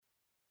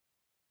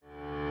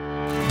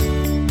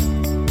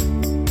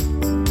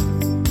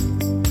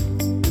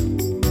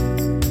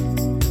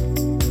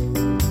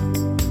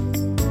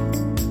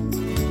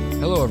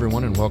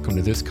everyone, and welcome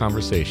to this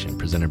conversation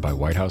presented by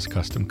White House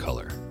Custom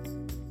Color.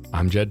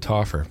 I'm Jed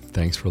Toffer.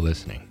 Thanks for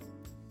listening.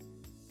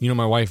 You know,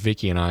 my wife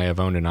Vicki and I have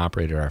owned and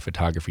operated our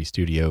photography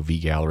studio, V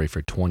Gallery,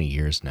 for 20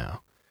 years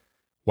now.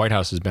 White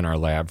House has been our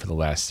lab for the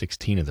last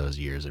 16 of those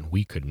years, and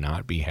we could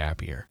not be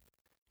happier.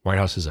 White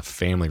House is a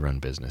family-run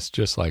business,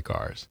 just like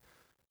ours.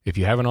 If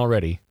you haven't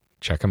already,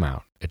 check them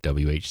out at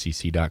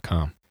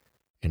WHCC.com.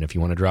 And if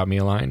you want to drop me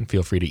a line,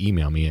 feel free to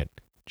email me at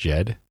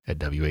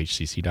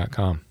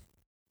jed@WHCC.com.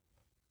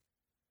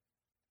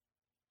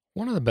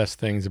 One of the best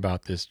things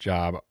about this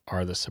job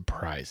are the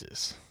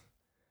surprises.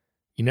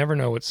 You never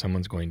know what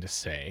someone's going to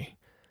say.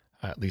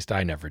 At least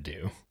I never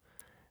do.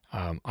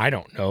 I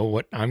don't know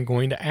what I'm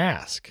going to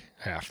ask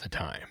half the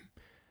time.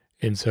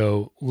 And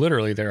so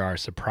literally there are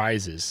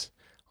surprises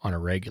on a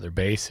regular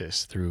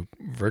basis through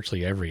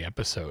virtually every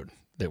episode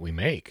that we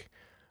make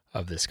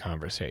of this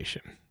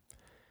conversation.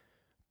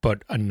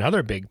 But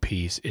another big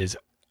piece is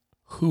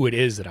who it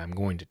is that I'm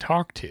going to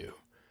talk to.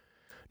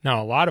 Now,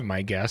 a lot of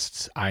my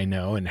guests I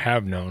know and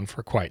have known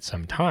for quite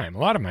some time. A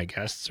lot of my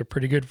guests are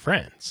pretty good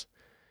friends.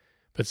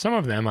 But some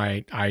of them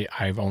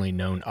I've only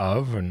known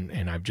of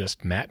and I've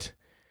just met.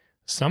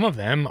 Some of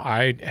them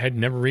I had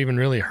never even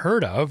really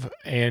heard of,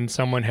 and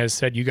someone has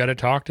said, you got to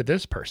talk to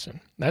this person.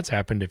 That's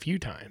happened a few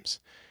times.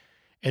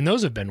 And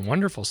those have been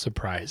wonderful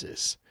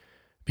surprises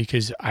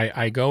because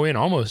I go in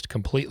almost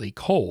completely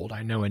cold.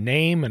 I know a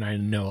name and I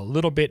know a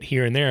little bit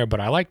here and there, but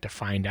I like to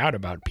find out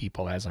about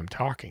people as I'm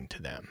talking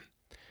to them.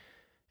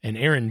 And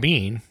Aaron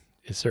Bean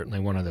is certainly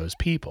one of those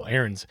people.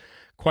 Aaron's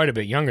quite a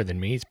bit younger than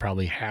me. He's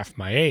probably half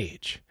my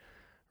age,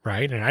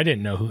 right? And I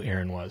didn't know who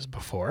Aaron was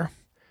before.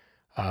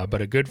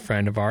 But a good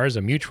friend of ours,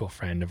 a mutual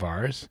friend of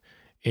ours,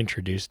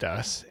 introduced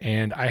us,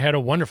 and I had a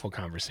wonderful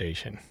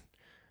conversation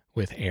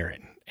with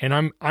Aaron.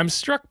 And I'm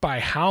struck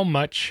by how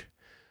much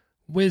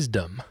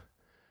wisdom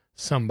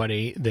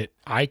somebody that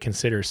I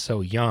consider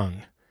so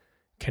young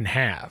can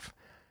have.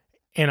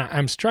 And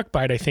I'm struck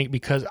by it, I think,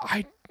 because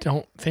I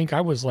don't think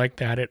I was like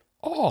that at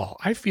all.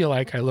 I feel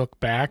like I look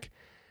back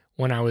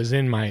when I was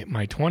in my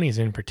 20s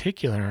in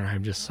particular, and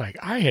I'm just like,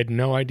 I had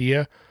no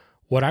idea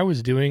what I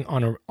was doing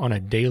on a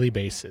daily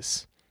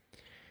basis.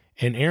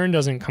 And Aaron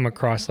doesn't come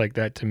across like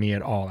that to me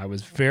at all. I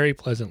was very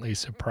pleasantly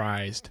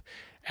surprised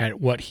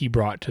at what he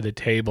brought to the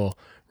table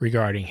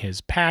regarding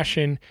his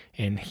passion,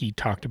 and he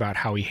talked about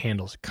how he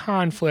handles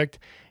conflict.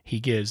 He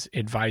gives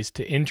advice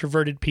to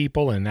introverted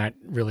people, and that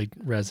really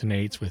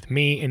resonates with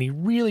me. And he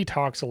really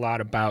talks a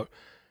lot about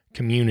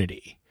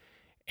community.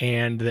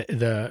 And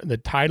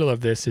the title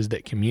of this is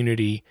that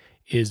community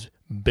is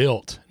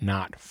built,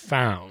 not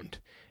found.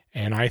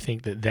 And I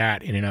think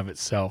that in and of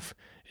itself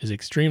is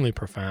extremely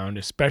profound,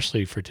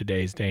 especially for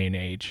today's day and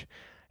age.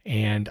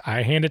 And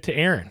I hand it to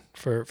Aaron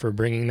for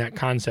bringing that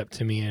concept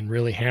to me and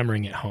really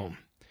hammering it home.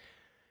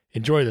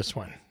 Enjoy this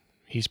one.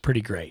 He's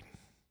pretty great.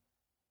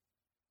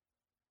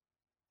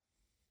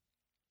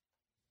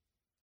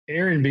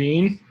 Aaron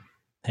Bean.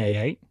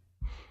 Hey.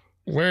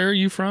 Where are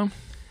you from?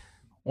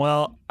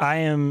 Well,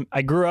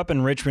 I grew up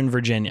in Richmond,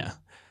 Virginia.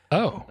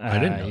 Oh, I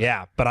didn't know.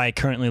 Yeah, but I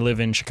currently live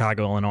in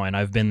Chicago, Illinois, and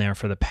I've been there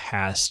for the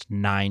past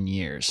 9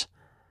 years.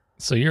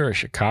 So you're a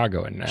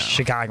Chicagoan now.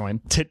 Chicagoan.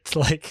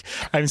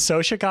 I'm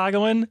so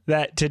Chicagoan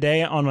that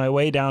today on my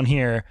way down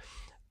here,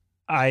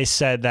 I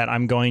said that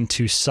I'm going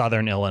to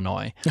Southern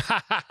Illinois.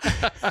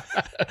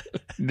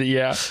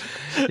 Yeah.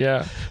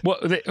 Well,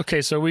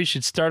 okay, so we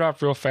should start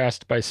off real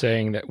fast by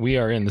saying that we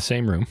are in the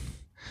same room.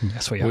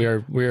 Yes, we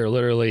are. We are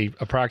literally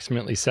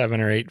approximately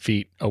 7 or 8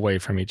 feet away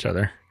from each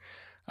other.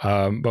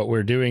 But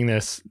we're doing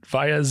this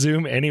via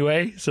Zoom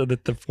anyway, so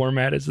that the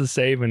format is the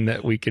same and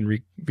that we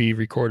can be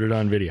recorded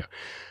on video.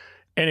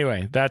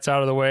 Anyway, that's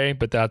out of the way,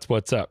 but that's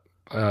what's up.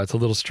 It's a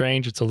little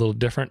strange. It's a little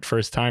different.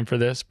 First time for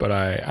this, but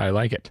I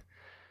like it.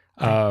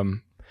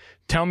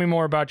 Tell me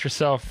more about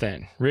yourself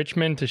then.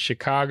 Richmond to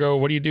Chicago.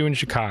 What do you do in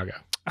Chicago?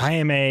 I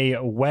am a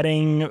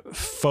wedding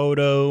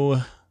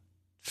photo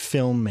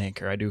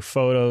filmmaker. I do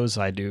photos,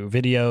 I do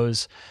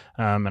videos,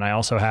 and I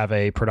also have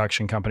a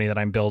production company that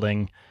I'm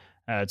building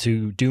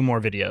to do more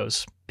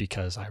videos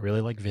because I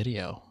really like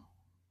video.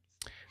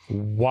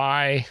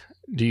 Why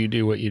do you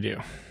do what you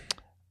do?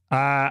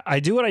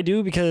 I do what I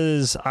do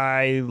because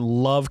I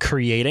love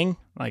creating.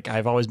 Like,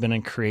 I've always been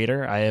a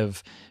creator. I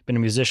have been a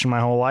musician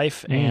my whole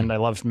life, and I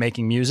love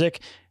making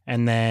music.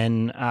 And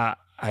then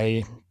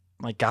I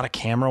got a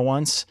camera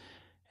once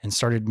and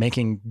started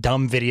making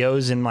dumb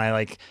videos in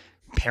my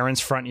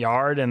parents' front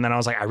yard. And then I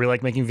was like, I really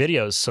like making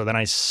videos. So then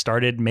I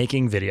started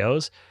making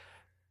videos.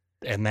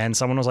 And then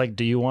someone was like,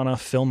 do you want to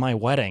film my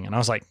wedding? And I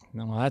was like,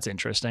 well, that's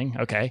interesting.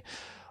 Okay,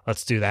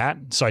 let's do that.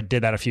 So I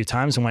did that a few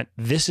times and went,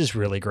 this is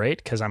really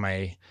great because I'm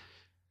a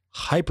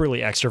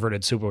hyperly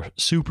extroverted,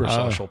 super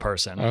social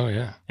person. Oh,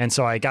 yeah. And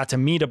so I got to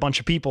meet a bunch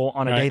of people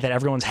on a day that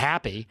everyone's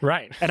happy.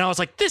 Right. And I was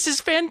like, this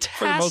is fantastic.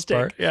 For the most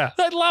part, yeah.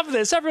 I love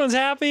this. Everyone's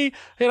happy.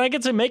 And I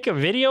get to make a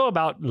video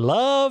about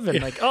love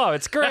and oh,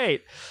 it's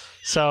great.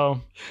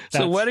 So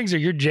weddings are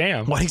your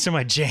jam. Weddings are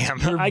my jam.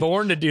 You're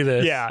born to do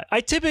this. Yeah.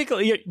 I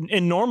typically,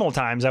 in normal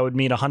times, I would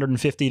meet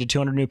 150 to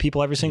 200 new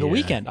people every single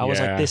weekend. I was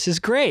like, this is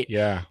great.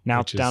 Yeah.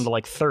 Now it's down to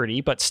like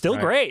 30, but still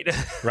great.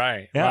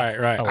 Right. Yeah.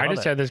 Right. I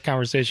just had this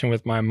conversation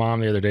with my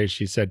mom the other day.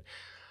 She said,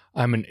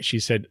 she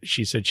said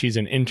she's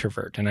an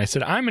introvert. And I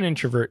said, I'm an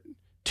introvert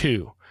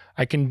too.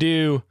 I can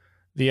do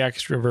the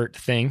extrovert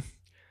thing,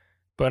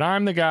 but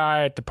I'm the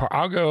guy at the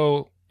I'll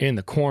go in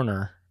the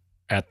corner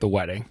at the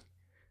wedding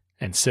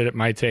and sit at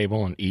my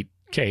table and eat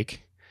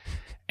cake.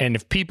 And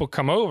if people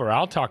come over,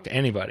 I'll talk to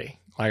anybody.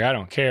 Like, I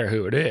don't care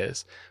who it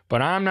is,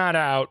 but I'm not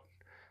out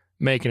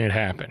making it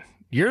happen.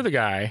 You're the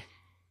guy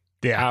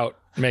out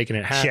making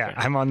it happen. Yeah,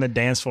 I'm on the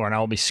dance floor and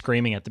I'll be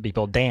screaming at the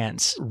people,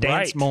 dance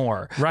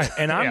more. Right.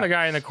 And I'm the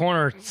guy in the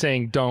corner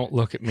saying, don't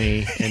look at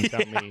me and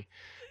tell me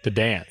to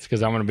dance,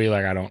 because I'm going to be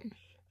like,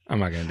 I'm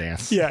not going to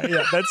dance.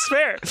 Yeah, that's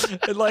fair.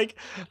 Like,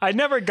 I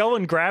never go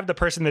and grab the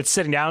person that's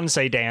sitting down and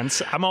say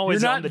dance. I'm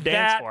always on the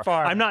dance floor.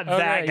 Far. I'm not that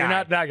guy. You're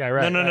not that guy,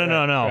 right?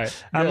 No.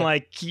 Right. I'm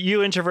like, you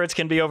introverts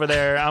can be over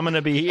there. I'm going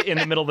to be in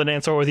the middle of the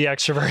dance floor with the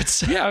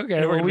extroverts. Yeah,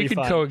 okay. Well, we could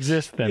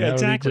coexist then. Yeah, that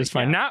exactly. Would be just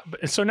fine.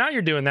 Yeah. Now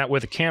you're doing that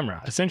with a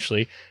camera.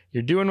 Essentially,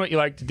 you're doing what you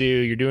like to do.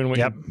 You're doing what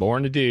you're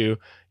born to do.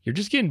 You're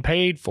just getting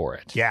paid for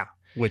it. Yeah,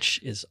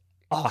 which is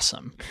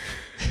awesome.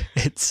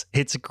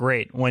 It's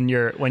great when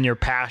your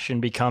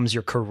passion becomes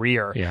your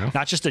career,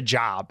 not just a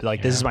job.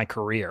 Like, this is my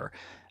career.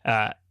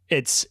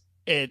 It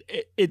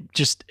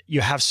just,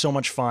 you have so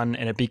much fun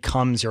and it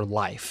becomes your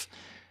life.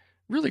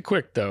 Really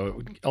quick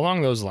though,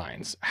 along those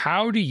lines,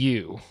 how do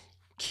you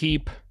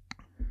keep?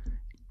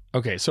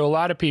 Okay, so a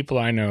lot of people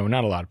I know,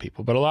 not a lot of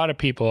people, but a lot of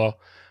people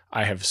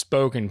I have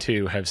spoken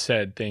to have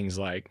said things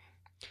like,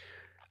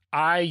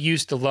 I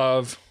used to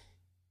love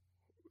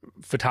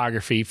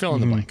photography, fill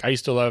in the blank. I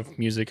used to love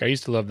music. I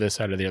used to love this,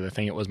 that, or the other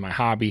thing. It was my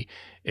hobby.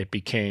 It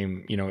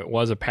became, it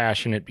was a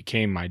passion. It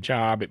became my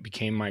job. It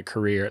became my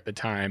career at the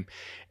time.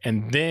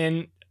 And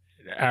then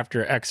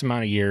after X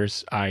amount of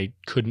years, I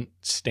couldn't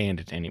stand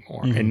it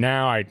anymore. And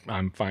now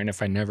I'm fine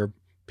if I never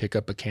pick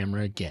up a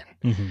camera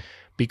again.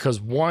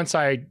 Because once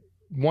I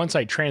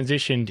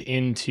transitioned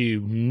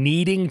into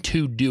needing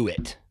to do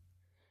it,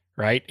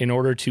 right, in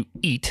order to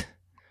eat,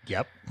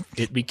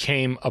 it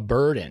became a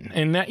burden.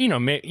 And that,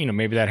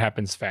 maybe that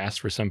happens fast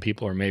for some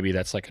people, or maybe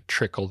that's like a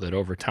trickle that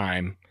over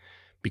time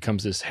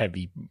becomes this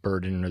heavy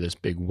burden or this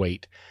big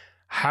weight.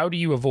 How do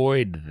you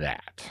avoid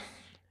that?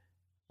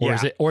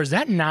 Or is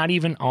that not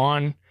even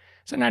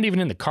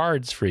in the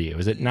cards for you?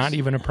 Is it not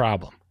even a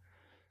problem?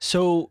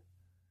 So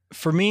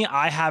for me,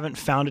 I haven't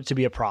found it to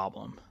be a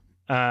problem,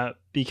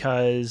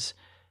 because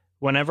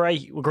whenever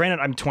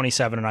granted, I'm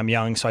 27 and I'm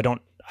young, so I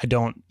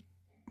don't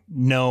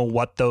know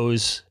what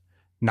those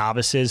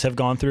novices have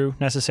gone through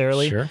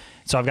necessarily. Sure.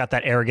 So I've got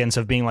that arrogance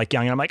of being like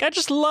young, and I'm like, I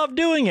just love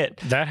doing it.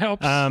 That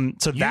helps.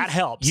 That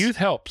helps. Youth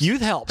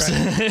helps.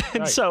 Right.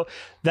 And so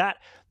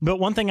but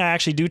one thing I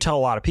actually do tell a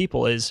lot of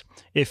people is,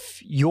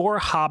 if your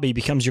hobby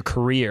becomes your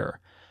career,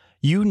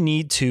 you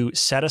need to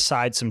set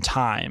aside some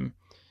time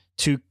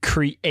to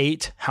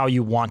create how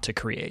you want to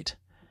create.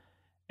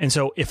 And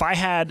so if I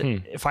had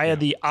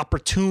the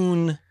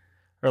opportune,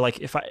 or like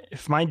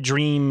if my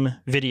dream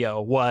video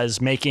was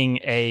making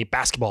a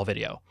basketball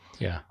video,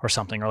 or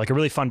something, or like a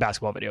really fun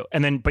basketball video,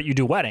 but you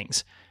do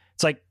weddings,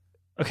 it's like,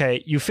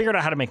 okay, you figured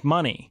out how to make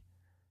money,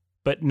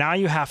 but now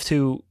you have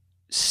to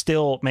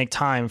still make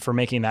time for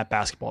making that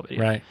basketball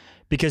video. Right.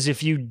 Because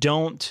if you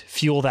don't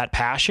fuel that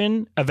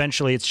passion,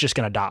 eventually it's just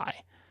going to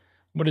die.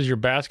 What does your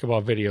basketball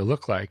video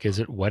look like? Is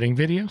it wedding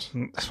videos?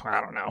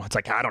 I don't know. It's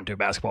like, I don't do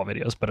basketball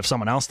videos, but if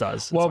someone else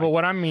does. Well, but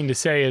what I mean to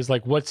say is,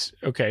 like,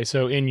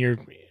 so in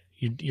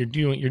you're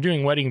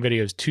doing wedding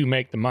videos to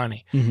make the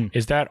money.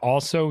 Is that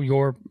also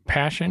your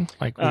passion?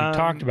 Like, we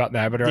talked about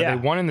that, but are they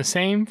one and the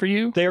same for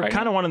you? They're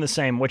kind of one and the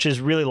same, which is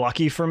really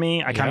lucky for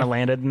me. I kind of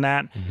landed in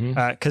that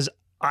because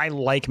I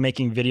like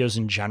making videos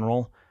in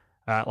general.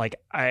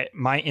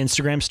 My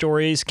Instagram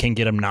stories can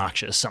get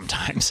obnoxious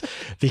sometimes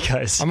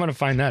because I'm going to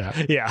find that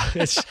out. Yeah.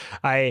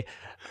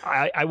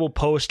 I will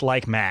post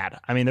like mad.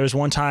 I mean, there was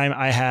one time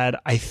I had,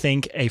 I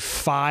think, a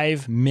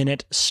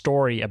 5-minute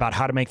story about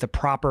how to make the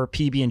proper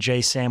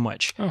PB&J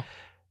sandwich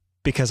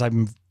because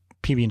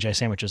PB&J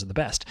sandwiches are the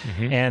best.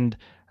 And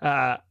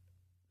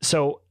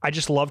so I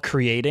just love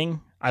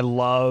creating. I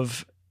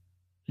love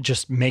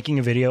just making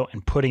a video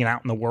and putting it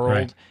out in the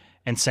world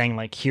and saying,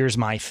 like, here's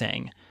my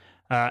thing.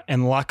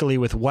 And luckily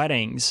with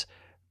weddings,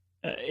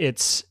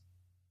 it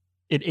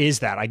is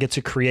that I get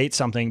to create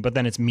something, but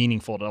then it's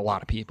meaningful to a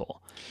lot of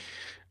people.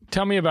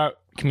 Tell me about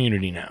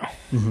community now.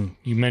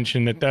 You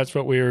mentioned that's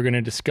what we were going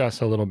to discuss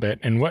a little bit.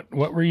 And what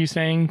were you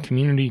saying?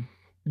 Community?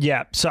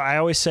 Yeah. So I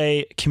always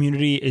say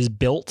community is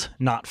built,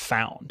 not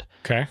found.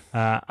 Okay.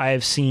 I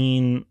have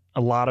seen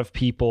a lot of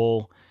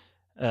people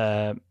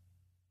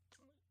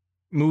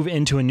move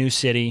into a new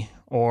city,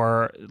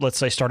 or let's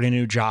say start a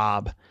new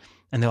job,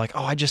 and they're like,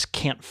 oh, I just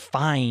can't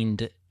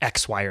find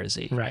X, Y, or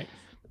Z. Right.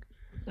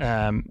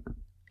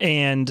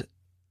 And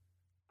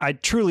I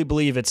truly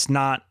believe it's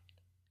not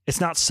it's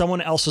not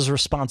someone else's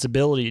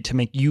responsibility to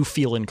make you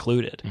feel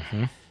included.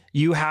 Mm-hmm.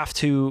 You have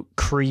to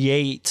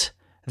create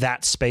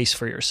that space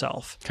for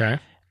yourself. Okay.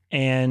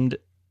 And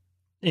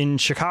in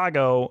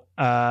Chicago,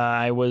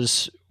 I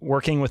was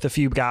working with a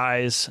few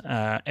guys,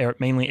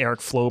 mainly Eric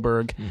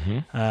Floberg,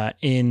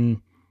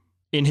 in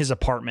his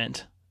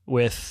apartment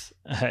with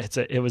I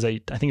think it was a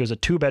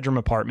 2-bedroom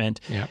apartment.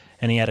 Yeah.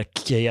 And he had a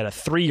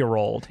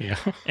 3-year-old. Yeah.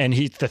 And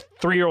the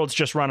 3-year-old's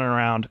just running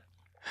around,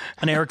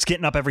 and Eric's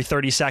getting up every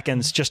 30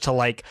 seconds just to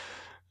like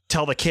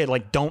tell the kid,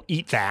 like, don't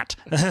eat that.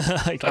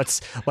 Like,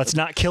 let's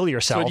not kill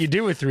yourself. That's what you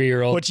do with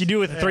 3-year-olds. What you do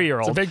with a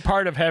 3-year-old. It's a big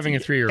part of having a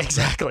 3-year-old.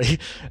 Exactly.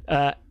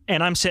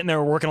 And I'm sitting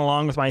there working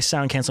along with my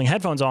sound canceling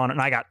headphones on,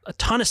 and I got a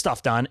ton of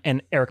stuff done,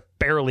 and Eric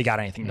barely got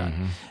anything done.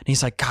 And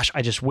he's like, gosh,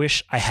 I just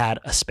wish I had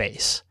a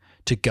space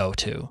to go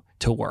to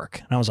work.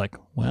 And I was like,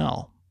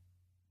 well,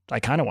 I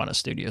kind of want a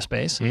studio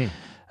space.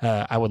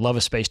 I would love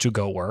a space to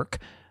go work,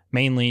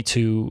 mainly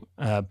to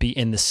be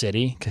in the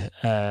city,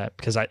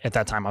 because at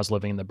that time I was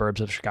living in the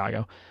burbs of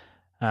Chicago.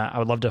 I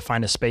would love to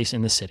find a space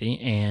in the city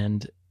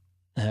and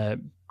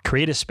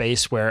create a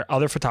space where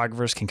other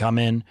photographers can come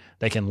in,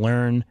 they can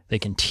learn, they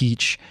can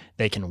teach,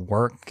 they can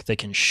work, they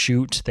can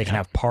shoot, they can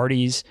have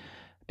parties,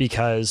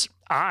 because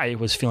I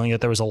was feeling that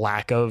there was a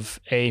lack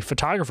of a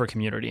photographer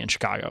community in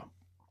Chicago.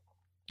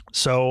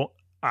 So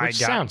Which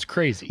sounds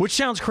crazy.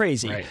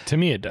 Right. To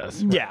me, it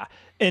does. Right. Yeah.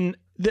 And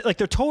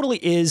there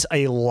totally is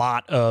a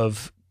lot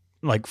of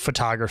like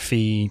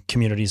photography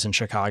communities in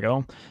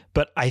Chicago,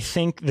 but I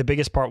think the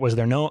biggest part was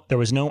there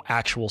was no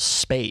actual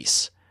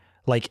space,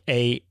 like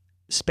a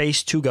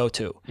space to go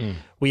to.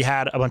 We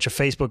had a bunch of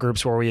Facebook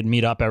groups where we'd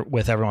meet up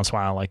with every once in a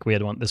while. Like we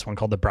had this one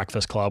called the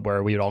Breakfast Club,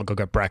 where we would all go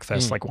get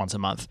breakfast like once a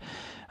month.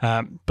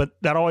 But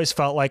that always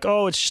felt like,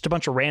 oh, it's just a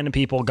bunch of random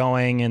people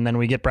going, and then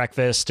we get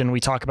breakfast and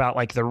we talk about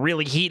like the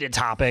really heated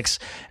topics,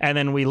 and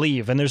then we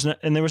leave. And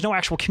there was no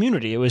actual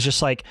community. It was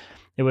just like,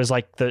 it was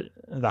like the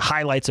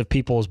highlights of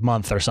people's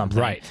month or something,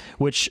 right?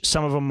 Which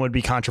some of them would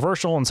be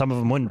controversial and some of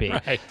them wouldn't be.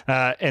 Right.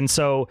 And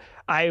so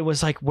I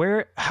was like,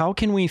 how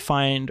can we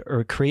find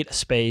or create a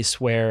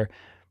space where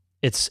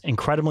it's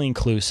incredibly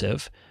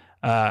inclusive,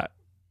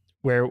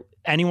 where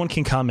anyone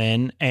can come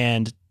in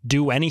and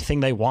do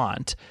anything they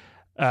want,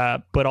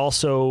 but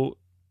also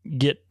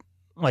get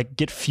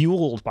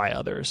fueled by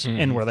others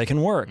and where they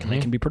can work and they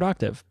can be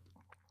productive.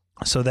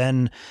 So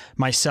then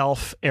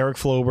myself, Eric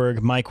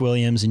Floberg, Mike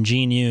Williams, and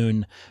Gene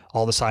Yoon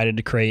all decided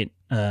to create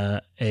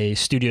a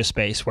studio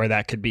space where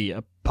that could be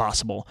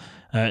possible.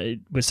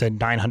 It was a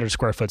 900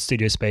 square foot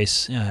studio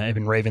space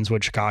in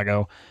Ravenswood,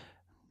 Chicago.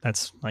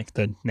 That's like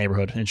the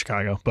neighborhood in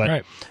Chicago.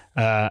 But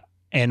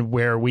and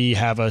where we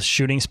have a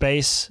shooting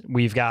space,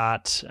 we've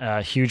got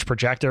a huge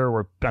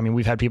projector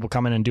we've had people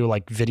come in and do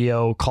like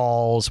video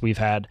calls. We've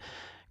had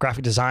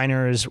graphic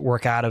designers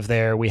work out of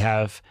there. We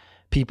have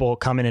people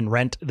come in and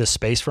rent the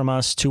space from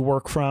us to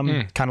work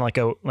from, kind of like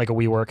a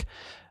WeWork.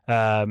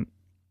 And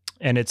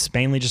it's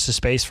mainly just a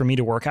space for me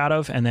to work out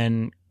of and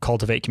then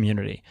cultivate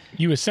community.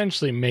 You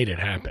essentially made it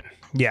happen.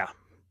 Yeah.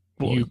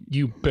 Well,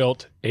 you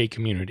built a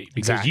community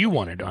because you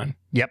wanted one.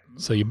 Yep.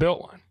 So you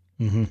built one.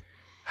 Mm-hmm.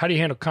 How do you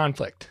handle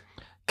conflict?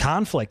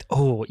 Conflict.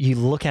 Oh, you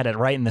look at it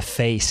right in the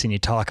face and you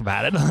talk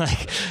about it.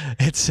 Like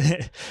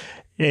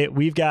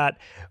we've got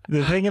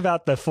the thing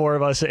about the four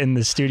of us in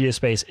the studio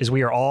space is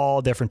we are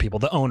all different people,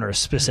 the owners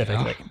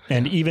specifically,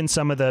 and even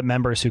some of the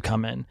members who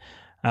come in.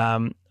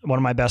 One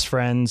of my best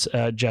friends,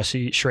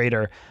 Jesse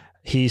Schrader,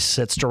 he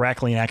sits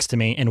directly next to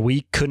me, and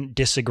we couldn't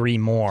disagree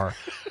more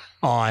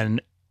on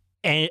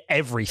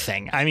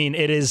everything. I mean,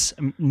 it is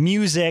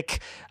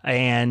music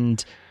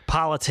and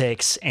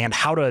politics and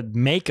how to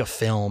make a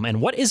film and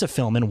what is a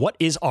film and what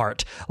is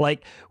art.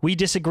 Like, we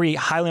disagree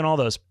highly on all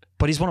those,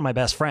 but he's one of my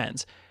best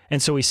friends.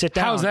 And so we sit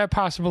down. How is that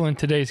possible in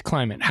today's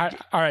climate? All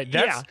right,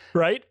 that's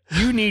right.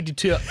 You need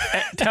to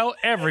tell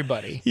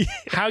everybody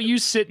how you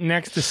sit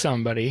next to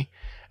somebody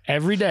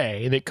every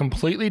day that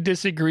completely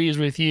disagrees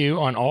with you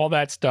on all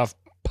that stuff,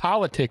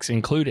 politics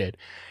included,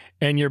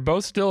 and you're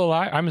both still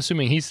alive. I'm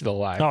assuming he's still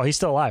alive. Oh, he's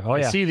still alive. Oh,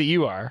 yeah. I see that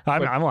you are.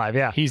 I'm alive,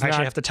 yeah. He's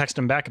actually have to text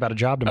him back about a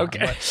job tomorrow.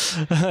 Okay.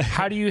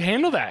 How do you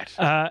handle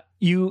that?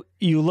 You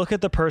look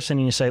at the person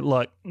and you say,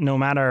 look, no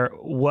matter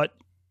what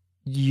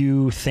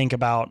you think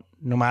about,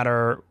 no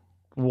matter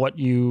what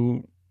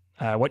your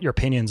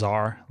opinions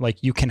are,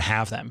 like, you can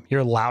have them.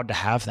 You're allowed to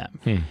have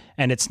them.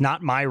 And it's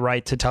not my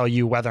right to tell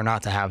you whether or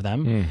not to have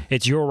them.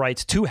 It's your right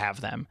to have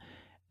them.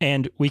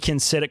 And we can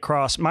sit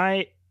across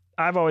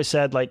I've always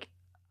said, like,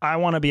 I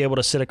want to be able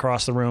to sit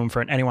across the room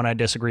for anyone I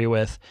disagree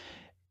with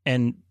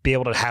and be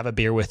able to have a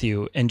beer with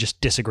you and just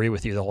disagree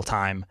with you the whole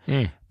time,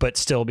 but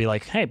still be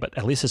like, hey, but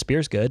at least this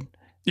beer's good.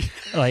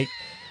 Like,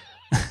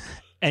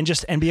 and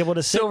be able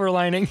to silver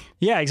lining.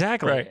 Yeah,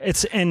 exactly. Right.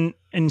 It's and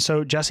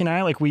so Jesse and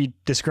I, like, we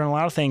disagree on a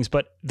lot of things,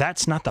 but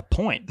that's not the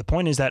point. The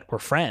point is that we're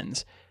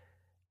friends.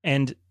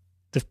 And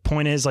the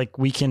point is, like,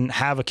 we can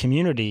have a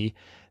community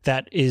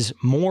that is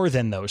more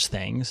than those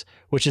things,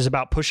 which is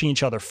about pushing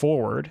each other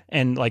forward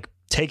and, like,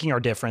 taking our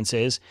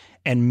differences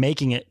and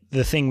making it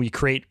the thing we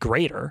create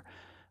greater.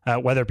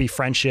 whether it be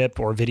friendship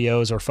or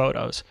videos or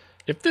photos.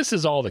 If this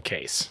is all the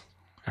case,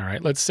 all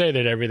right, let's say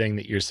that everything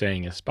that you're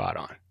saying is spot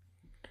on.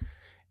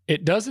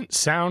 It doesn't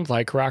sound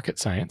like rocket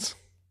science.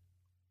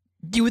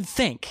 You would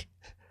think,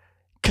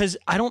 because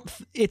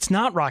it's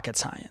not rocket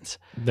science.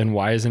 Then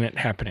why isn't it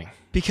happening?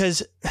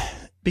 Because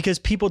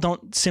people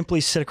don't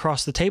simply sit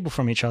across the table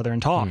from each other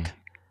and talk.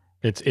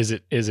 Is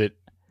it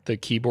the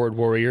keyboard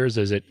warriors?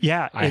 Is it?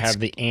 Yeah, I have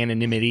the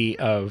anonymity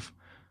of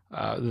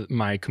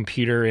my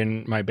computer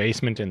in my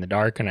basement in the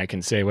dark, and I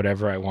can say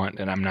whatever I want,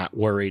 and I'm not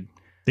worried.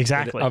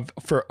 Exactly.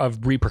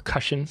 Of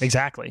repercussions.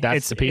 Exactly.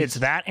 That's the piece. It's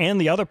that, and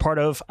the other part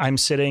of I'm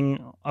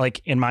sitting like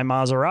in my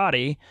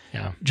Maserati,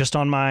 just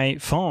on my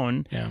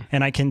phone,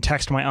 and I can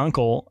text my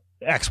uncle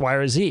X, Y,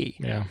 or Z.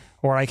 Yeah.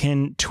 Or I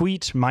can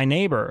tweet my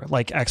neighbor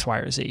like X, Y,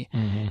 or Z.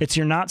 Mm-hmm. It's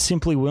you're not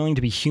simply willing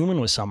to be human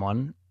with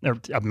someone, or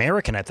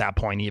American at that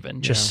point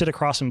even. Just sit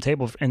across from the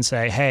table and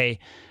say, hey,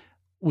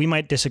 we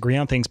might disagree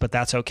on things, but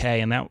that's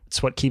okay. And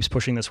that's what keeps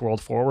pushing this world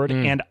forward.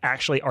 And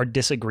actually our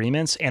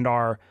disagreements and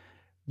our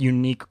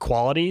unique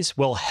qualities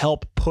will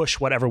help push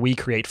whatever we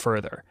create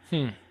further.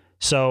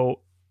 So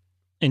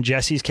in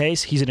Jesse's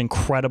case, he's an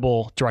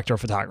incredible director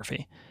of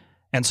photography.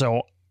 And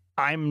so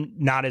I'm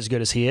not as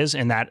good as he is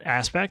in that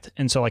aspect.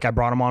 And so like I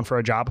brought him on for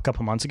a job a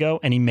couple months ago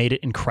and he made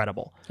it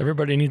incredible.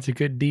 Everybody needs a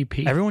good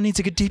DP. Everyone needs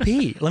a good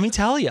DP. Let me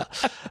tell you.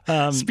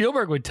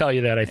 Spielberg would tell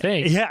you that, I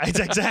think. Yeah, it's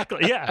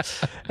exactly. Yeah.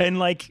 And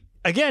like,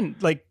 again,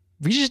 like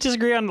we just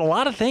disagree on a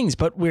lot of things,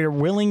 but we're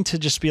willing to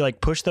just be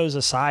like, push those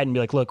aside and be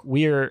like, look,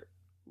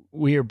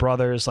 we're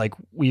brothers. Like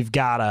we've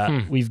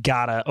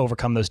gotta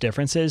overcome those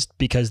differences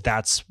because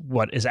that's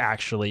what is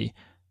actually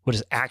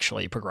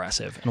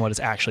progressive and what is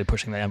actually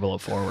pushing the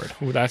envelope forward.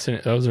 Well,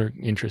 those are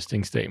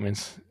interesting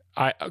statements.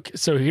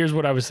 So here's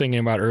what I was thinking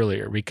about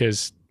earlier,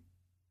 because,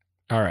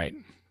 all right,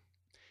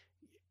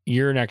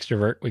 you're an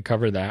extrovert. We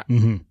covered that.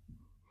 Mm-hmm.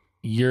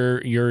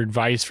 Your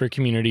advice for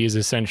community is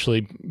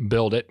essentially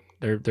build it.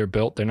 They're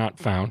built. They're not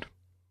found.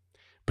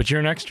 But you're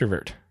an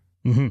extrovert,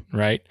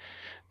 right?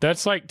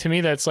 That's like, to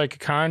me, that's like a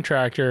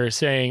contractor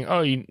saying,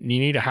 oh, you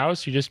need a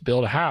house. You just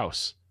build a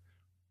house.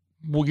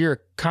 Well, you're a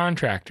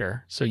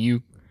contractor, so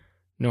you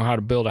know how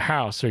to build a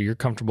house, or you're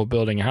comfortable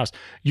building a house.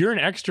 You're an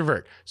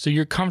extrovert, so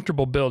you're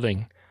comfortable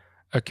building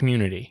a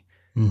community.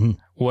 Mm-hmm.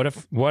 What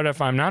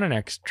if I'm not an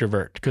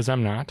extrovert? Because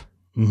I'm not.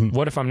 Mm-hmm.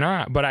 What if I'm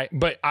not? But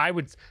I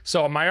would.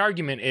 So my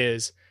argument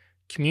is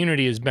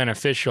community is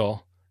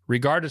beneficial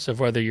regardless of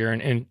whether you're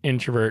an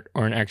introvert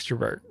or an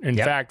extrovert. In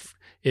fact,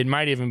 it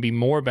might even be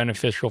more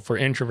beneficial for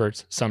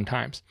introverts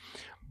sometimes.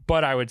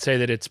 But I would say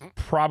that it's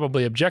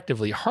probably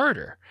objectively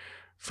harder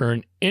for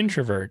an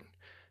introvert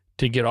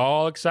to get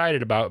all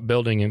excited about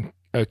building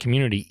a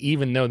community,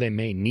 even though they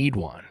may need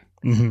one.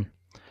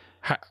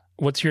 Mm-hmm.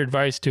 What's your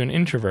advice to an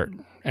introvert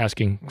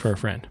asking for a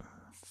friend?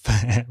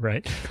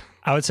 Right.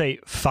 I would say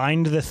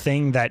find the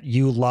thing that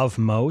you love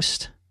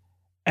most,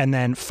 and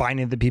then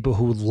finding the people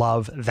who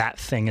love that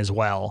thing as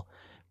well,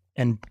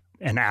 and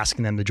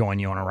asking them to join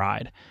you on a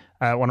ride.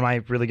 One of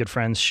my really good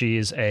friends,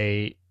 she's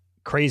a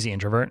crazy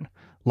introvert,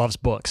 loves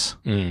books.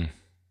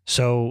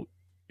 So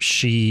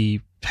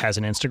she has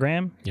an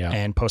Instagram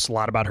and posts a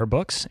lot about her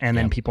books. And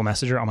then people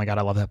message her, oh my God,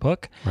 I love that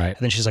book. Right. And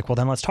then she's like, well,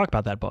 then let's talk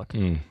about that book.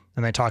 And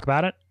they talk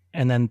about it.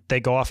 And then they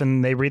go off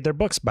and they read their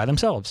books by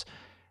themselves.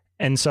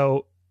 And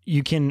so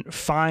you can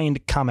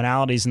find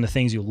commonalities in the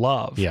things you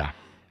love. Yeah.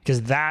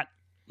 Because that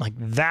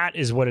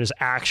is what is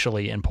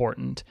actually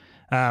important.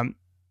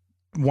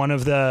 One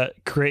of the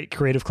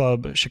Creative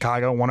Club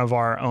Chicago, one of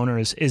our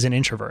owners is an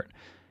introvert.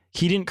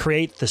 He didn't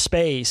create the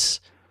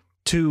space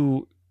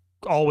to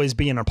always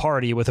be in a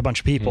party with a bunch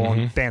of people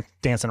and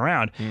dancing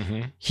around.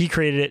 He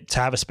created it to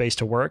have a space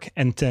to work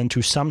and then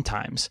to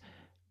sometimes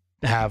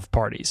have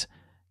parties.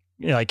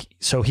 Like,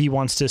 so he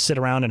wants to sit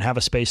around and have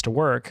a space to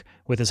work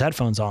with his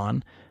headphones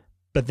on,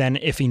 but then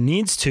if he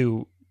needs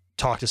to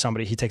talk to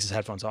somebody, he takes his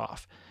headphones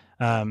off.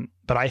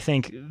 But I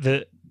think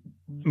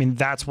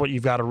that's what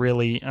you've got to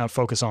really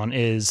focus on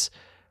is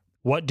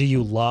what do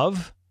you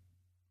love,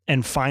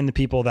 and find the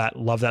people that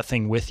love that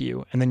thing with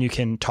you. And then you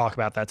can talk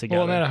about that together.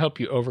 Well, that'll help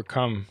you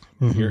overcome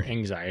your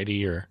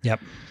anxiety or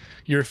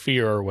your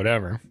fear or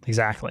whatever.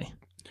 Exactly.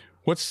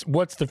 What's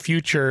the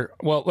future?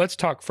 Well, let's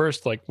talk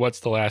first, like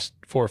what's the last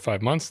 4 or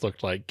 5 months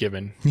looked like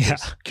given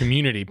this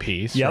community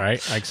piece,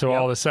 right? Like, so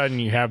all of a sudden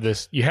you have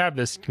this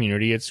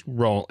community, it's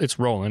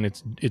rolling.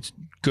 It's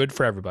good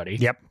for everybody.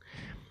 Yep.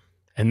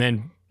 And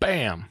then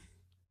bam,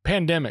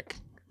 pandemic.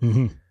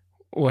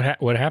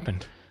 What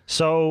happened?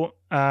 So,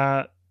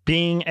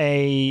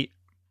 being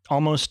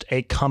almost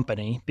a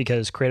company,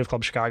 because Creative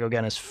Club Chicago,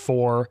 again, is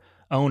 4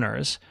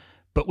 owners,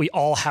 but we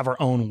all have our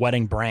own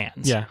wedding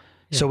brands. Yeah.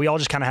 So we all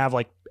just kind of have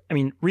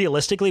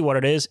realistically what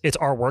it is, it's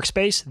our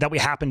workspace that we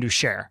happen to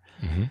share.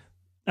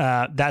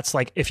 That's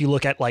like, if you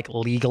look at like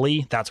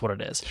legally, that's what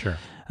it is. Sure.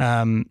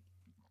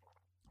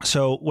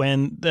 So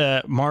when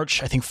the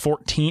March, I think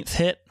 14th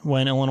hit,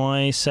 when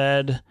Illinois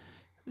said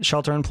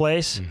shelter in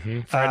place.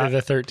 Friday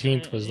the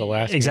 13th was the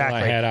last meal I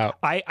had out.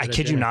 I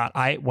kid you not.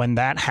 When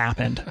that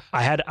happened,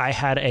 I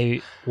had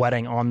a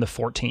wedding on the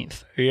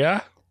 14th.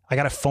 Yeah. I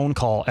got a phone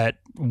call at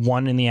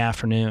 1 p.m.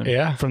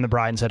 from the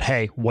bride and said,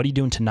 "Hey, what are you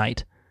doing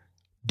tonight?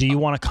 Do you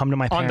want to come to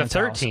my parents'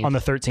 house on the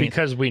 13th?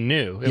 Because we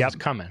knew it was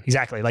coming.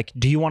 Exactly. Like,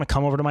 do you want to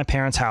come over to my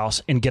parents'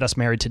 house and get us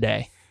married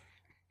today?"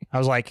 I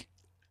was like,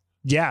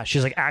 yeah.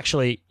 She's like,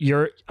 actually,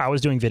 I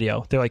was doing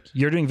video. They're like,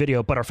 you're doing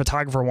video, but our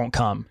photographer won't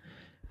come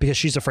because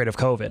she's afraid of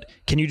COVID.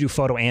 Can you do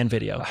photo and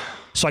video?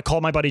 So I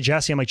called my buddy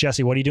Jesse. I'm like,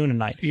 Jesse, what are you doing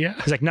tonight? Yeah.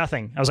 He's like,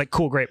 nothing. I was like,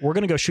 cool, great. We're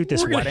going to go shoot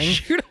this wedding.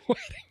 Shoot a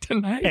wedding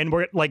tonight. And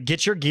we're like,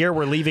 get your gear.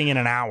 We're leaving in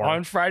an hour.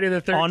 On Friday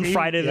the 13th. On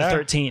Friday the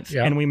 13th.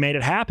 Yep. And we made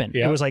it happen.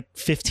 Yep. It was like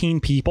 15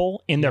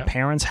 people in their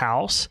parents'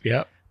 house.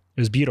 Yep. It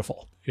was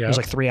beautiful. Yep. It was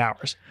like 3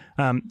 hours.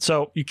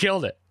 So you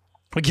killed it.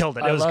 We killed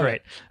it. It was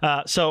great.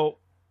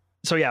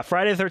 So yeah,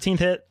 Friday the 13th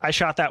hit. I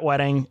shot that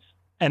wedding,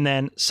 and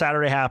then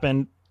Saturday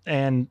happened,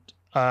 and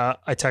I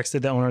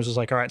texted the owners. Was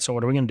like, all right, so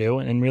what are we gonna do?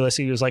 And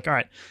realistically, he was like, all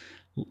right,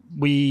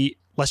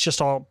 let's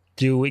just all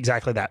do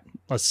exactly that.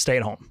 Let's stay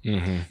at home.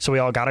 Mm-hmm. So we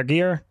all got our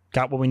gear,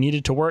 got what we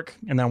needed to work,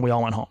 and then we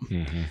all went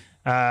home.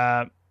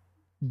 Mm-hmm.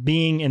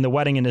 Being in the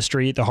wedding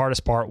industry, the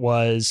hardest part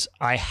was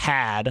I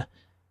had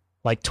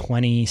like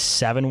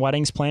 27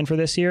 weddings planned for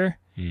this year,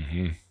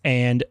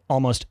 and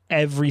almost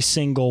every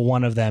single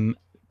one of them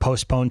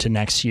postponed to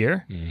next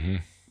year.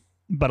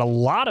 But a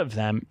lot of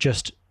them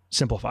just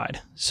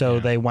simplified. So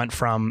they went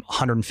from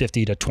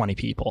 150 to 20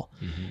 people.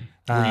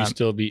 Were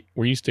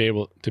you still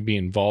able to be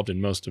involved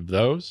in most of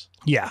those?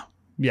 Yeah.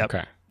 Yep.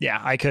 Okay.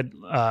 Yeah, I could.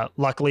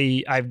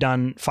 Luckily, I've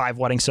done 5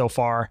 weddings so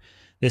far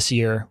this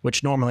year,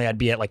 which normally I'd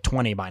be at like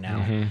 20 by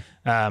now.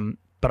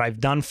 But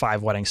I've done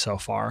 5 weddings so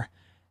far,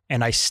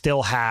 and I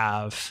still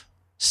have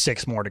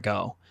 6 more to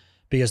go,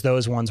 because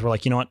those ones were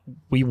like, you know what?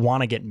 We want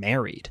to get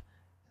married.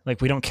 Like,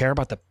 we don't care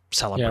about the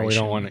celebration. We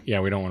don't want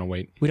to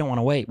wait. We don't want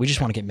to wait. We just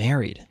want to get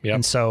married. Yep.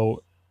 And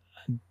so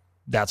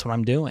that's what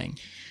I'm doing.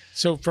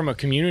 So from a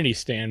community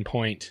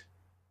standpoint,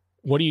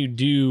 what do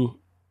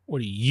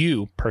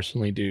you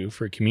personally do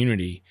for a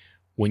community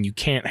when you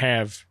can't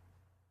have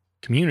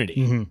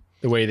community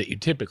the way that you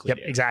typically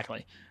do?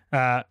 Exactly.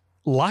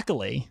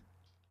 Luckily,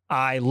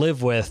 I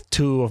live with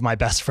 2 of my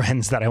best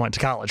friends that I went to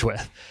college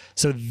with.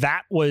 So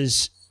that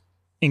was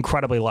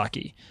incredibly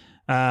lucky.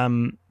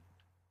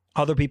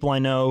 Other people I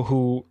know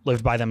who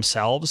lived by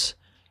themselves,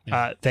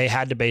 they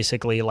had to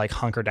basically like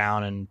hunker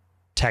down and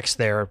text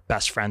their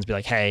best friends, be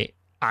like, hey,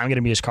 I'm going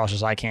to be as cautious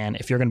as I can.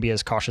 If you're going to be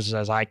as cautious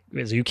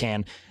as you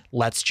can,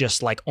 let's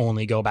just like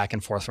only go back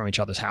and forth from each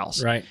other's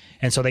house. Right.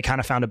 And so they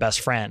kind of found a best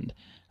friend.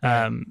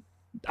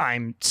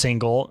 I'm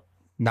single,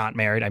 not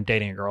married. I'm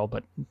dating a girl,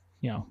 but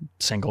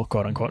single,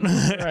 quote unquote.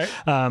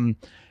 Right.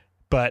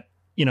 But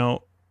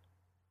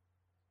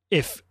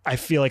if I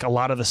feel like a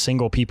lot of the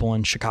single people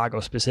in Chicago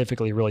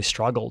specifically really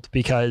struggled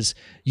because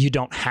you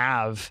don't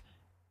have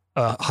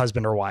a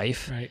husband or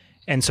wife. Right.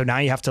 And so now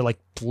you have to like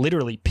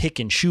literally pick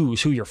and choose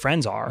who your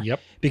friends are.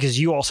 Yep. Because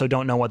you also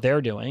don't know what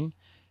they're doing.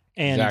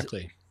 And,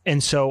 exactly.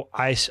 And so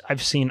I've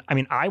seen,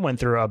 I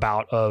went through a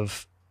bout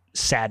of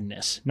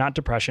sadness, not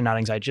depression, not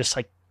anxiety, just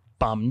like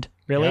bummed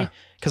really.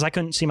 Because I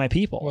couldn't see my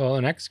people. Well,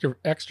 an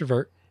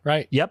extrovert.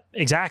 Right. Yep.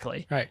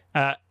 Exactly. Right.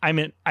 I'm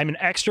an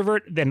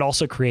extrovert and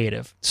also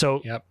creative.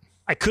 So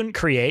I couldn't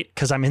create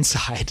because I'm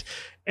inside,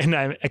 and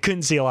I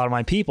couldn't see a lot of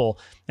my people.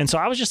 And so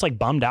I was just like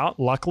bummed out.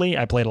 Luckily,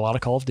 I played a lot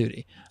of Call of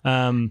Duty.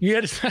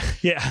 Yeah.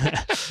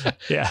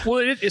 Yeah.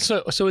 Well,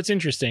 so it's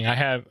interesting.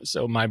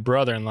 So my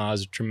brother-in-law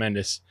is a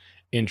tremendous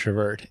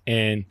introvert,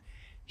 and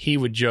he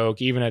would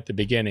joke even at the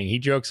beginning. He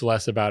jokes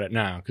less about it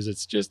now because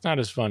it's just not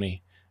as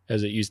funny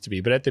as it used to be.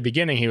 But at the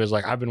beginning, he was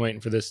like, I've been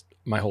waiting for this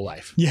my whole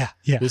life. Yeah.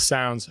 Yeah. This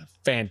sounds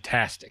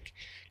fantastic.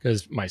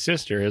 Because my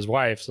sister, his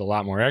wife's a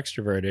lot more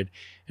extroverted.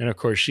 And of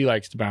course, she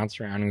likes to bounce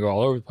around and go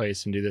all over the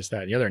place and do this,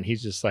 that, and the other. And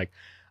he's just like,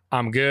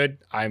 I'm good.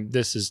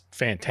 This is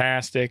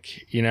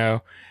fantastic,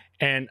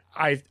 And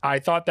I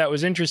thought that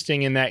was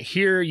interesting in that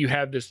here you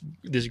have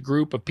this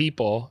group of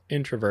people,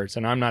 introverts,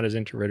 and I'm not as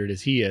introverted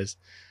as he is,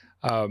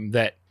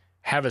 that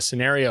have a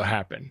scenario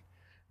happen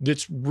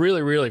that's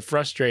really, really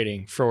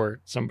frustrating for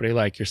somebody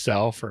like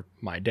yourself or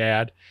my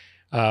dad.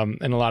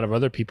 And a lot of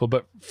other people,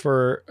 but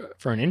for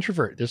an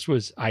introvert, this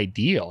was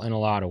ideal in a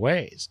lot of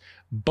ways.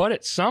 But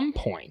at some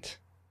point,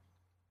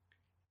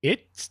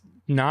 it's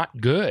not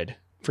good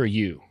for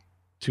you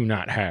to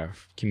not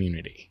have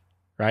community,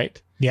 right?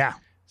 Yeah.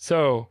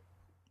 So,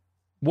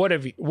 what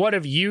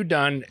have you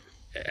done?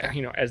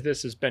 As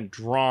this has been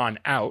drawn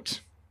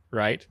out,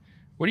 right?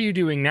 What are you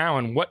doing now,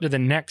 and what do the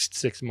next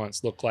 6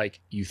 months look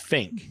like? You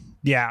think?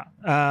 Yeah.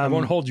 I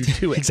won't hold you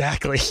to it.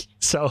 Exactly.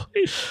 So,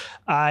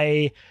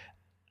 I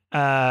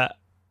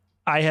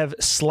have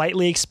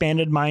slightly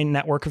expanded my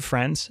network of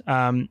friends.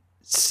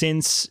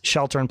 Since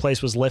shelter in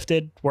place was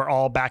lifted, we're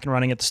all back and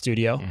running at the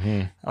studio.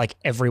 Mm-hmm. Like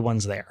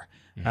everyone's there.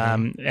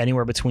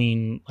 Anywhere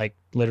between like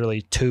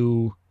literally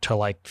 2 to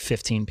like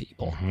 15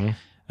 people.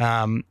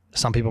 Mm-hmm.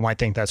 Some people might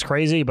think that's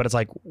crazy, but it's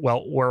like,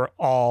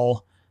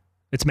 well,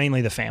 it's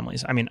mainly the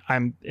families. I mean,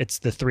 it's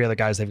the 3 other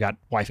guys, they've got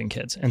wife and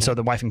kids. And so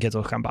the wife and kids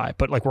will come by,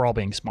 but like we're all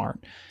being smart.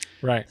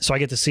 Right. So I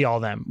get to see all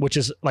of them, which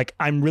is like,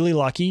 I'm really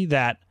lucky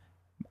that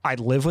I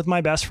live with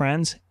my best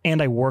friends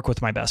and I work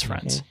with my best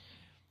friends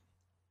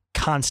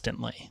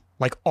constantly.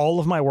 Like all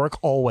of my work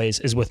always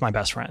is with my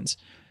best friends.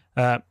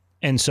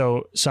 And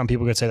so some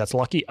people could say that's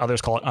lucky.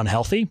 Others call it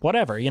unhealthy,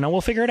 whatever,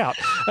 we'll figure it out.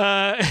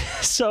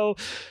 The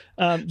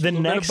next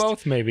bit of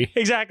both, maybe.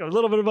 Exactly. A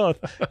little bit of both.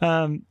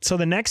 So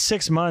the next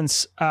 6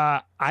 months,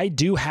 I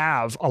do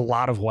have a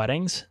lot of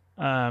weddings.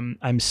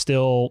 I'm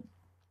still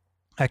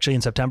actually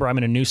in September, I'm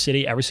in a new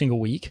city every single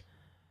week,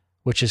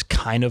 which is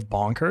kind of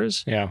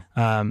bonkers. Yeah.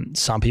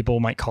 Some people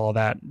might call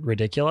that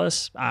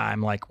ridiculous.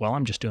 I'm like, well,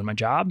 I'm just doing my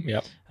job.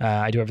 Yep.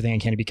 I do everything I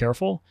can to be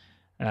careful.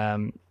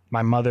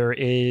 My mother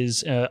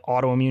is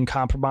autoimmune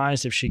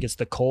compromised. If she gets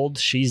the cold,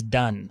 she's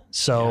done.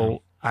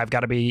 So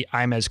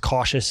I'm as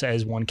cautious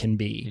as one can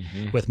be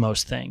with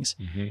most things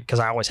because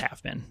I always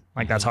have been.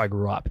 Like that's how I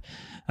grew up.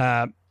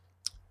 The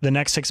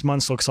next 6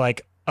 months looks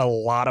like a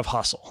lot of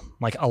hustle,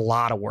 like a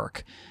lot of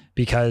work,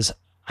 because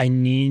I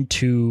need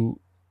to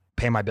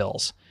pay my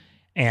bills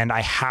and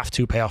I have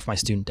to pay off my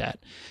student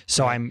debt.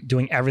 So I'm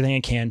doing everything I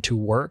can to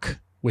work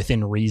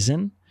within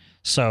reason.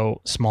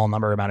 So small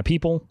amount of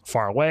people,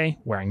 far away,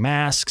 wearing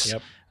masks,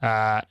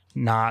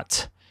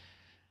 not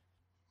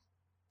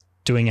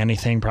doing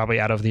anything probably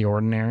out of the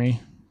ordinary,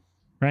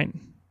 right?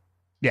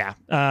 Yeah.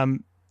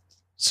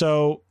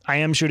 So I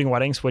am shooting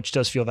weddings, which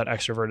does feel that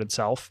extroverted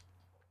self.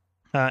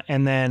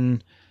 And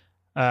then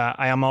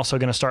I am also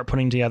going to start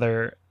putting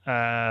together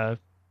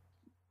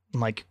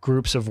like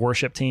groups of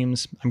worship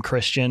teams. I'm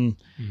Christian.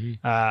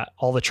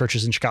 All the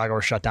churches in Chicago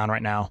are shut down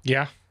right now.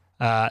 Yeah.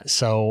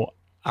 So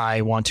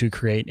I want to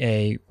create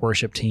a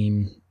worship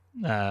team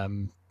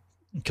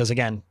because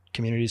again,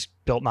 communities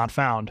built, not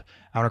found.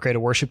 I want to create a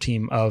worship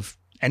team of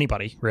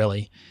anybody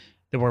really,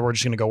 that we're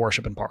just going to go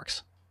worship in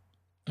parks.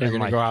 You're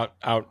going to go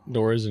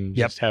outdoors and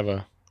just have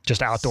a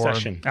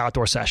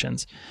outdoor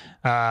sessions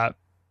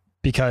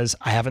because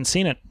I haven't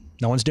seen it.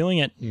 No one's doing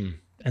it.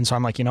 And so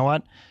I'm like, you know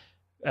what?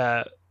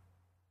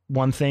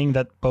 One thing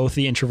that both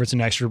the introverts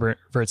and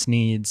extroverts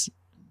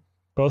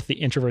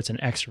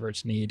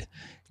need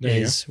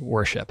is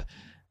worship.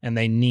 And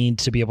they need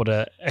to be able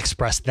to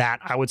express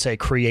that, I would say,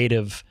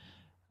 creative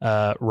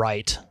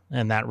right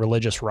and that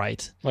religious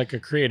right. Like a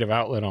creative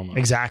outlet almost.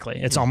 Exactly.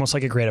 It's almost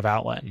like a creative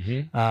outlet.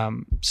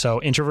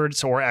 So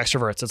introverts or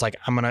extroverts, it's like,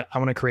 I'm going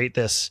to create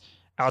this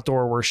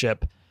outdoor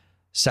worship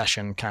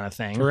session kind of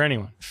thing.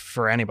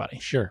 For anybody.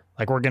 Sure.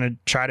 Like we're going to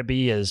try to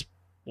be as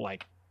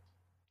like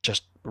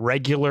just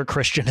regular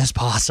Christian as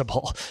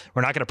possible.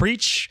 We're not going to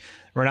preach.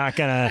 We're not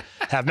going to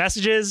have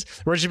messages.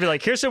 We're just going to be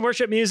like, here's some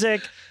worship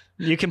music.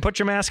 You can put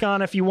your mask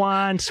on if you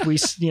want.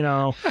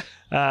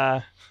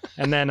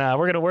 And then we're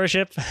going to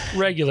worship.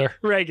 Regular.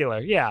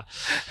 Yeah.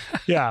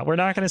 Yeah. We're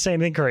not going to say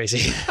anything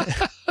crazy.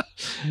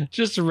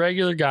 Just a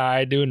regular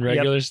guy doing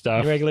regular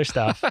stuff.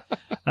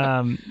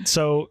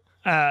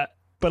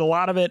 But a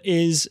lot of it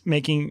is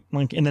making,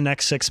 like in the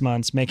next 6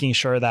 months, making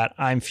sure that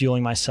I'm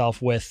fueling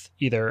myself with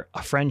either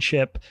a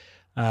friendship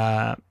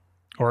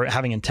or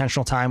having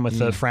intentional time with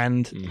a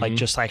friend, like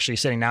just actually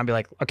sitting down and be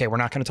like, okay, we're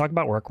not going to talk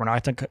about work. We're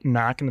not going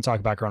to talk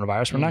about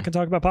coronavirus. We're not going to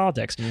talk about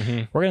politics.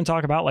 We're going to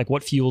talk about like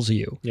what fuels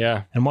you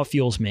and what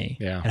fuels me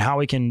and how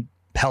we can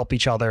help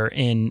each other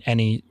in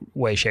any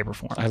way, shape, or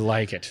form. I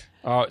like it.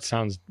 Oh, it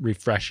sounds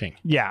refreshing.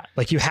 Yeah.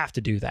 Like you have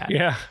to do that.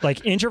 Yeah. Like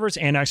introverts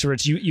and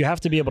extroverts, you have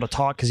to be able to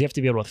talk because you have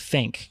to be able to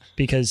think,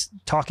 because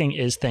talking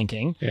is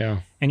thinking. Yeah.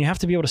 And you have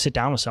to be able to sit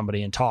down with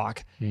somebody and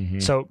talk.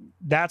 So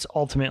that's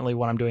ultimately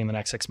what I'm doing the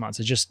next 6 months.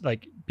 It's just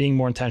like being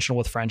more intentional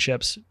with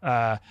friendships.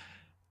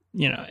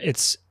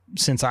 It's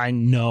since I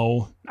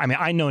know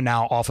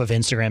now off of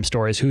Instagram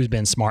stories who's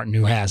been smart and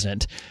who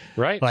hasn't.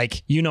 Right.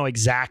 Like,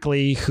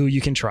 exactly who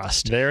you can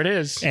trust. There it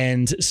is.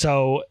 And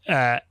so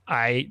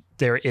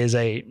there is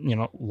a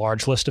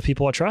large list of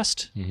people I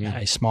trust,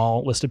 a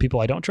small list of people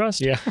I don't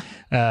trust. Yeah.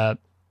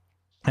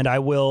 And I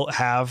will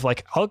have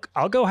like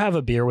I'll go have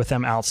a beer with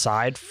them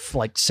outside,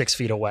 like 6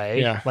 feet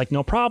away. Yeah. Like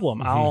no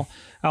problem. I'll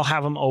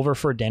have them over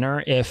for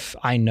dinner if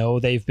I know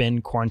they've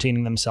been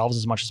quarantining themselves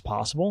as much as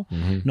possible.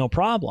 No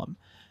problem.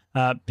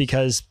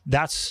 Because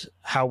that's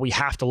how we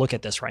have to look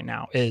at this right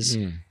now is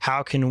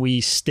how can we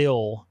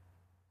still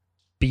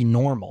be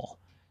normal,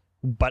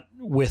 but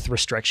with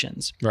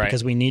restrictions, right?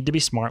 Because we need to be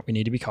smart. We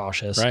need to be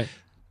cautious, right?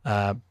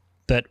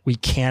 But we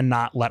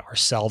cannot let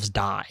ourselves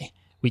die.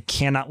 We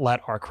cannot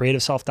let our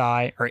creative self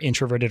die, our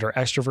introverted or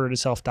extroverted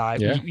self die.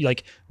 Yeah.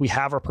 We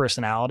have our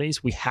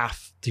personalities. We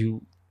have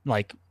to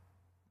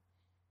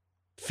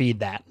feed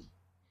that.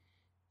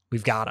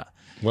 We've gotta.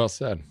 Well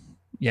said.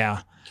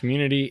 Yeah.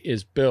 Community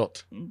is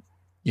built.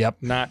 Yep.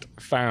 Not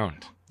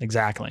found.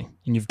 Exactly.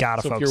 And you've got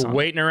to focus on it. If you're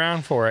waiting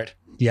around for it.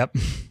 Yep.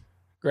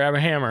 Grab a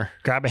hammer.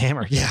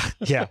 Yeah.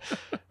 Yeah.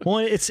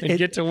 Well,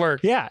 get to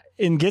work. Yeah.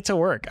 And get to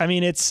work. I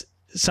mean,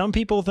 some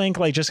people think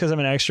like just because I'm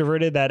an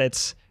extroverted that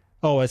it's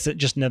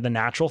just the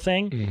natural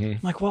thing. I'm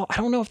like, well, I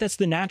don't know if that's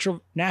the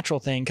natural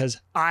thing. Cause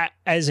I,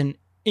 as an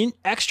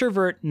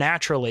extrovert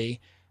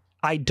naturally,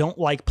 I don't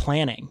like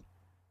planning.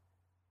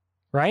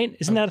 Right?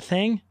 Isn't that a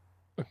thing?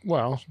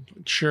 Well,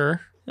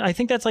 sure. I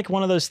think that's like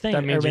one of those things.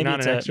 That means or you're maybe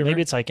not an extrovert?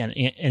 maybe it's like an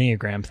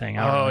Enneagram thing.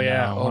 I don't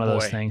know. One of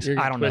those things. You're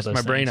gonna I don't know twist those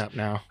my brain things. up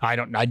now.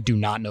 I do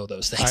not know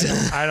those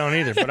things. I don't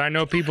either, but I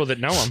know people that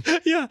know them.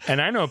 Yeah.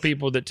 And I know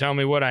people that tell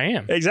me what I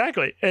am.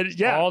 Exactly. And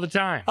yeah. All the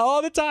time.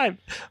 All the time.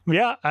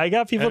 Yeah. I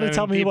got people And to then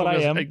tell me people what I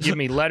just, am. Give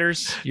me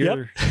letters.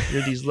 You're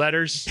these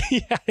letters.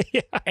 yeah.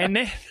 And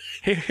then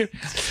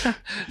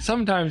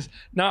sometimes,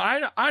 no,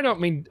 I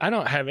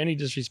don't have any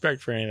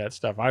disrespect for any of that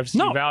stuff. I've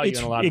seen value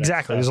in a lot of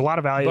exactly. that There's stuff. a lot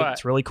of value. But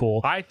it's really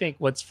cool. I think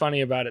what's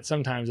funny about it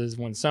sometimes is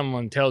when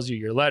someone tells you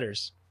your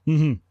letters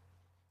Mm-hmm.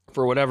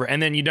 for whatever,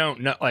 and then you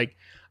don't know, like,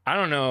 I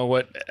don't know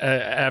what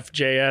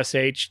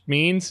FJSH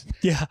means.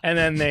 Yeah. And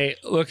then they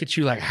look at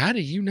you like, how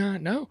do you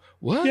not know?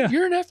 What? Yeah.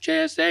 You're an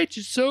FJSH.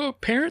 It's so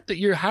apparent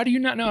that how do you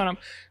not know? And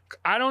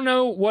I don't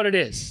know what it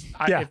is.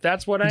 Yeah, if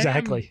that's what I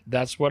exactly. am,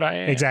 that's what I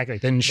am. Exactly.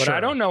 Then But sure. I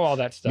don't know all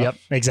that stuff. Yep.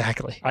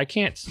 Exactly. I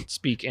can't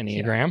speak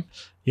Enneagram.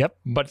 Yep.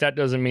 But that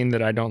doesn't mean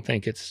that I don't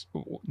think that's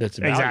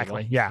valuable.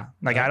 Exactly. Yeah.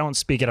 Like I don't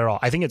speak it at all.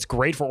 I think it's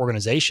great for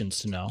organizations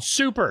to know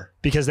Super.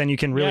 because then you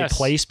can really Yes.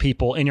 place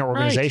people in your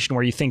organization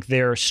where you think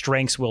their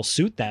strengths will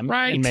suit them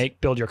and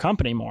build your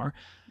company more.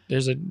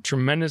 There's a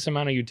tremendous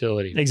amount of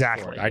utility.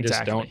 Exactly. For it. I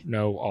just don't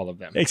know all of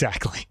them.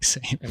 Exactly.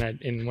 Same.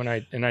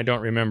 And I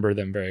don't remember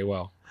them very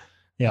well.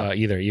 Yeah.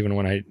 Either, even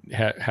when I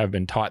have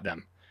been taught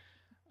them.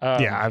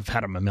 Yeah, I've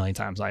had them a million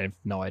times. I have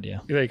no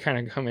idea. They kind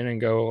of come in and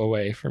go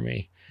away for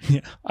me.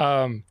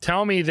 Yeah.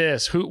 Tell me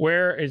this: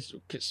 where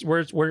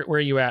are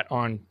you at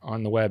on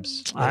the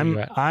webs?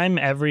 I'm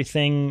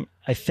everything.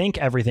 I think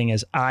everything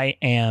is. I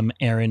am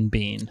Aaron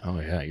Bean. Oh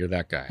yeah, you're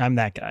that guy. I'm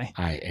that guy.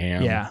 I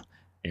am. Yeah.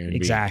 Aaron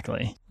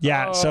Exactly. Bean.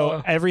 Yeah.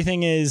 So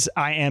everything is.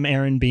 I am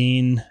Aaron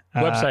Bean.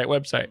 Website.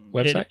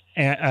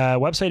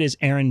 Website is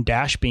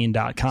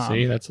aaron-bean.com.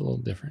 See, that's a little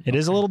different. It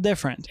is a little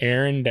different.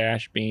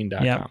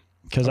 Aaron-bean.com. Yep.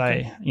 Because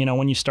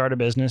when you start a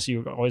business,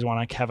 you always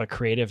want to have a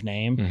creative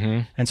name. Mm-hmm.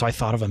 And so I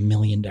thought of a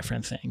million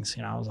different things.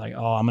 I was like,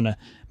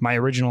 my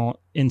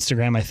original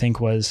Instagram, I think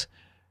was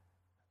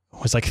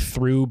like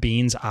through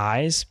Bean's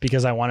eyes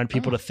because I wanted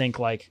people to think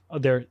like, oh,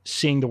 they're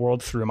seeing the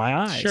world through my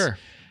eyes. Sure.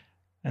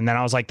 And then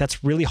I was like,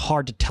 that's really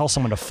hard to tell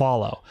someone to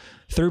follow.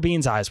 Through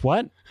Bean's eyes,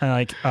 what? And I'm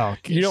like, oh.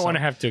 You don't want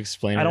to have to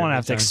explain it. I don't want to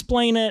have to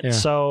explain it. Yeah.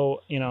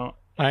 So,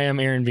 I am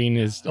Aaron Bean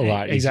is a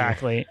lot easier.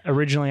 Exactly.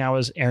 Originally, I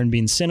was Aaron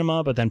Bean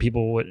Cinema, but then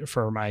people would,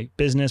 for my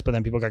business, but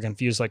then people got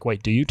confused. Like,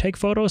 wait, do you take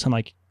photos? I'm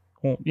like,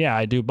 well, yeah,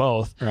 I do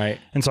both. Right.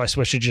 And so I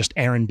switched to just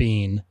Aaron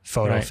Bean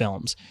Photo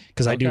Films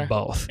because I do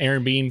both.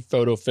 Aaron Bean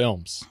Photo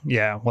Films.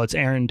 Yeah. Well, it's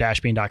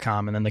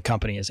aaron-bean.com, and then the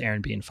company is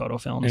Aaron Bean Photo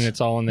Films. And it's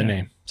all in the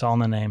name. It's all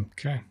in the name.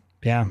 Okay.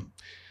 Yeah.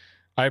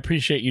 I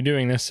appreciate you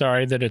doing this.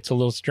 Sorry that it's a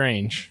little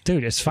strange.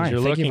 Dude, it's fine. You're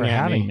Thank you for looking at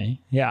having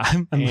me. Yeah.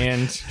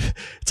 And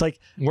it's like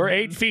we're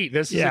 8 feet.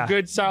 This is a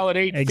good solid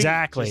 8 feet.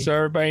 Exactly. So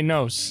everybody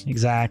knows.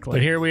 Exactly.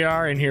 But here we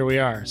are and here we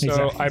are. So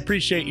Exactly. I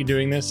appreciate you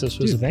doing this. This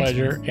was a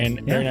pleasure and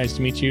very nice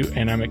to meet you.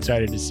 And I'm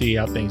excited to see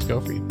how things go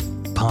for you.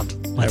 Pumped.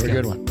 Let's Have a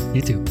go. good one.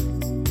 You too.